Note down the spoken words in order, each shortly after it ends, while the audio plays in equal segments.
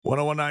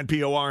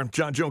1019 POR,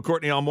 John, Joe, and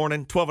Courtney all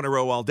morning, 12 in a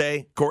row all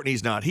day.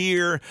 Courtney's not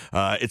here.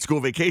 It's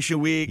school vacation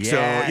week,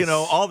 Yes. so,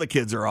 all the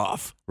kids are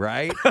off.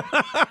 Right?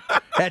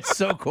 That's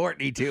so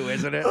Courtney, too,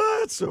 isn't it?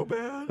 That's so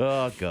bad.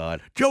 Oh,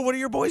 God. Joe, what are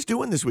your boys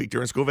doing this week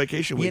during school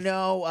vacation week?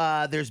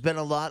 There's been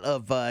a lot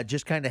of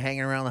just kind of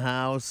hanging around the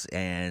house,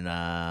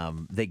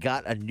 and they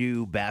got a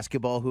new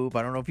basketball hoop.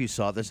 I don't know if you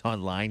saw this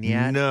online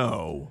yet.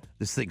 No.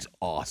 This thing's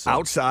awesome.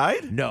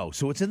 Outside? No,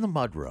 so it's in the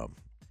mudroom.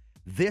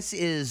 This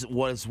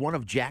was one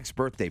of Jack's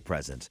birthday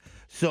presents.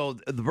 So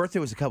the birthday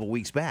was a couple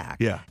weeks back.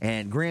 Yeah.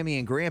 And Grammy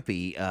and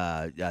Grampy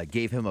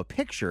gave him a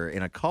picture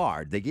in a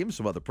card. They gave him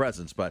some other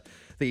presents, but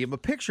they gave him a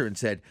picture and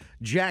said,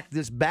 Jack,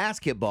 this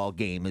basketball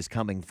game is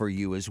coming for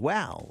you as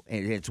well.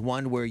 And it's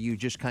one where you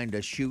just kind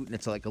of shoot, and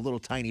it's like a little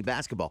tiny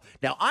basketball.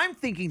 Now, I'm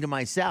thinking to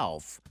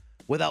myself,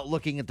 without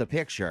looking at the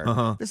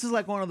picture, this is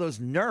like one of those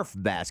Nerf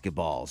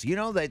basketballs. You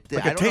know that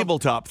Like a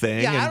tabletop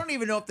thing. Yeah, and- I don't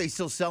even know if they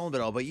still sell them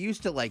at all, but you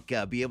used to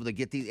be able to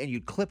get these, and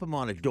you'd clip them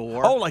on a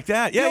door. Oh, like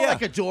that? Yeah, You know, yeah.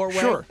 like a doorway.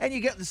 Sure. And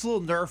you get this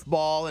little Nerf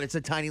ball, and it's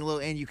a tiny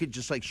little, and you could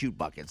just like shoot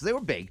buckets. They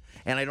were big,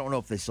 and I don't know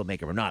if they still make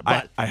them or not.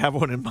 But I have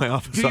one in my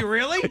office. do you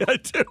really? I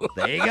do.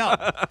 There you go.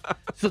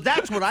 So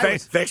that's what I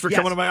was. Thanks for yes.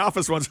 coming to my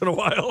office once in a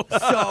while.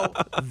 So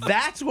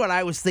that's what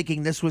I was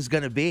thinking this was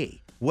going to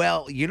be.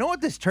 Well, you know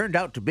what this turned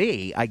out to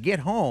be? I get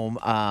home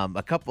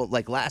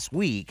last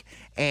week,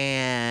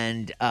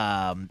 and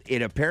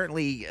it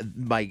apparently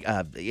my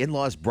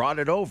in-laws brought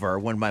it over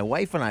when my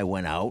wife and I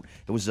went out.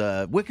 It was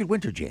a Wicked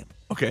Winter Jam.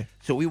 Okay.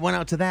 So we went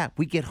out to that.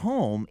 We get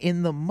home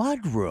in the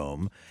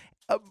mudroom.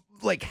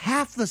 Like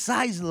half the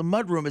size of the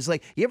mudroom is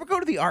like, you ever go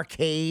to the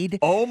arcade?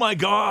 Oh, my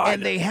God.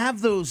 And they have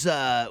those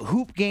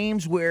hoop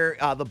games where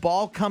the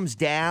ball comes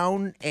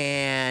down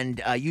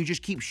and you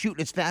just keep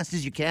shooting as fast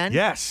as you can.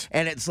 Yes.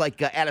 And it's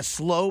like at a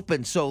slope,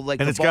 and so like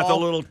And the it's ball, got the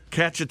little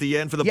catch at the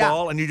end for the Yeah.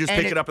 ball, and you just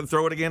And pick it up and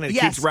throw it again, and it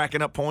Yes. keeps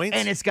racking up points.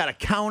 and it's got a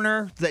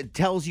counter that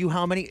tells you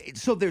how many.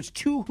 So there's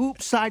two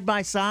hoops side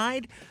by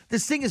side.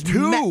 This thing is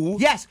Two?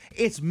 yes,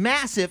 it's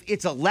massive.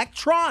 It's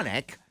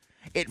electronic.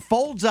 It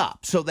folds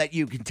up so that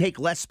you can take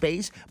less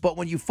space, but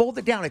when you fold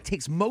it down, it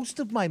takes most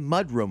of my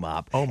mudroom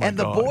up. Oh, my and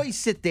the God. boys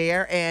sit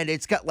there, and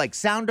it's got like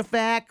sound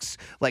effects,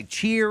 like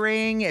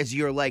cheering as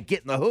you're like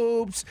getting the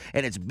hoops,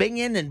 and it's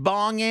binging and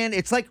bonging.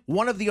 It's like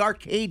one of the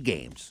arcade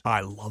games.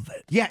 I love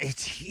it. Yeah,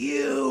 it's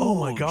huge. Oh,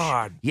 my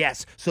God.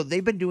 Yes, so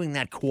they've been doing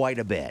that quite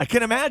a bit. I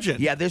can imagine.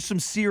 Yeah, there's some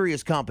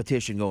serious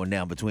competition going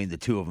down between the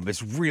two of them.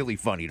 It's really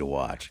funny to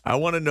watch. I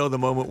want to know the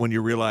moment when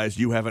you realize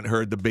you haven't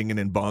heard the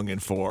binging and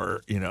bonging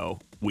for,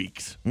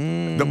 weeks.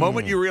 The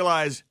moment you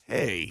realize,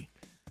 hey,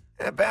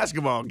 that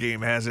basketball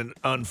game hasn't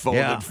unfolded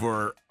Yeah.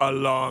 for a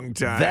long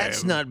time.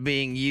 That's not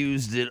being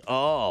used at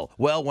all.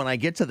 Well, when I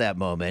get to that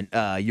moment,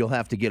 you'll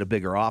have to get a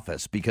bigger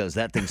office because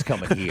that thing's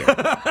coming here.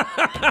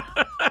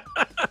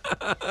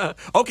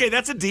 Okay,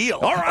 that's a deal.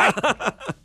 All right.